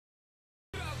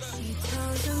He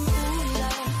tells him, ooh,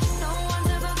 love, no one's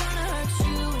ever gonna hurt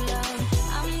you, love.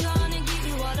 I'm gonna give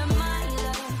you all of my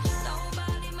love.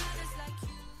 Nobody matters like you.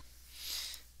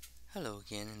 Hello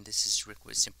again, and this is Rick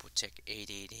with Simple Tech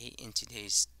 888. In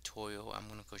today's tutorial, I'm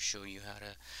going to go show you how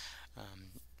to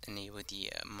enable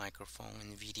the microphone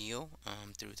and video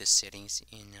through the settings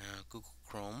in Google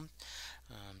Chrome,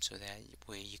 so that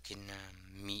way you can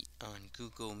meet on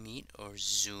Google Meet or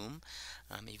Zoom.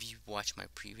 If you watched my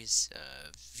previous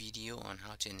video on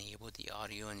how to enable the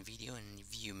audio and video, and if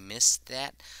you missed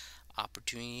that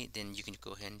opportunity, then you can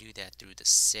go ahead and do that through the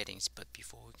settings. But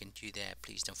before we can do that,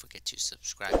 please don't forget to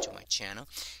subscribe to my channel,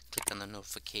 click on the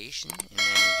notification, and then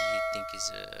if you think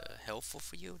is helpful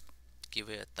for you, give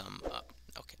it a thumb up.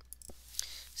 Okay,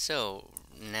 so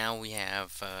now we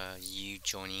have you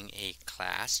joining a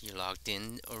class. You logged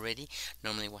in already.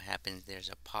 Normally what happens, there's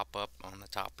a pop-up on the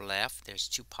top left. There's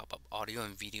two pop-up, audio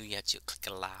and video. You have to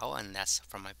click allow, and that's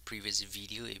from my previous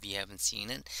video. If you haven't seen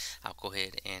it, I'll go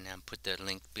ahead and put the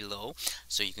link below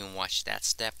so you can watch that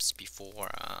steps before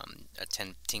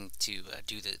attempting to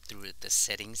do through the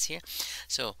settings here.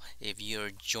 So if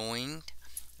you're joined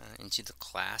into the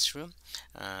classroom,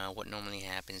 what normally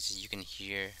happens is you can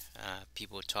hear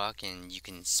people talk and you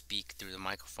can speak through the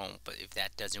microphone. But if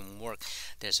that doesn't work,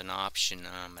 there's an option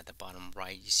at the bottom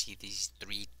right. You see these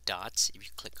three dots. If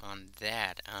you click on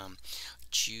that,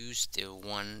 choose the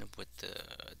one with the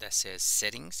that says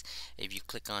settings. If you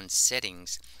click on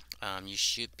settings, you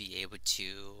should be able to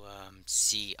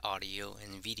see audio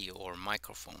and video or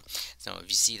microphone. So if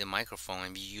you see the microphone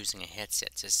and you're using a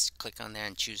headset, just click on there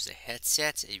and choose the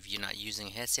headset. If you're not using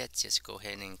a headset, just go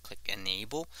ahead and click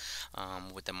enable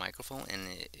with the microphone, and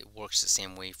it works the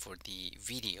same way for the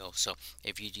video. So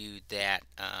if you do that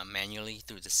manually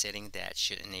through the setting, that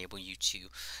should enable you to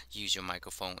use your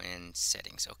microphone and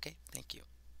settings. Okay, thank you.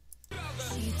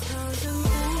 He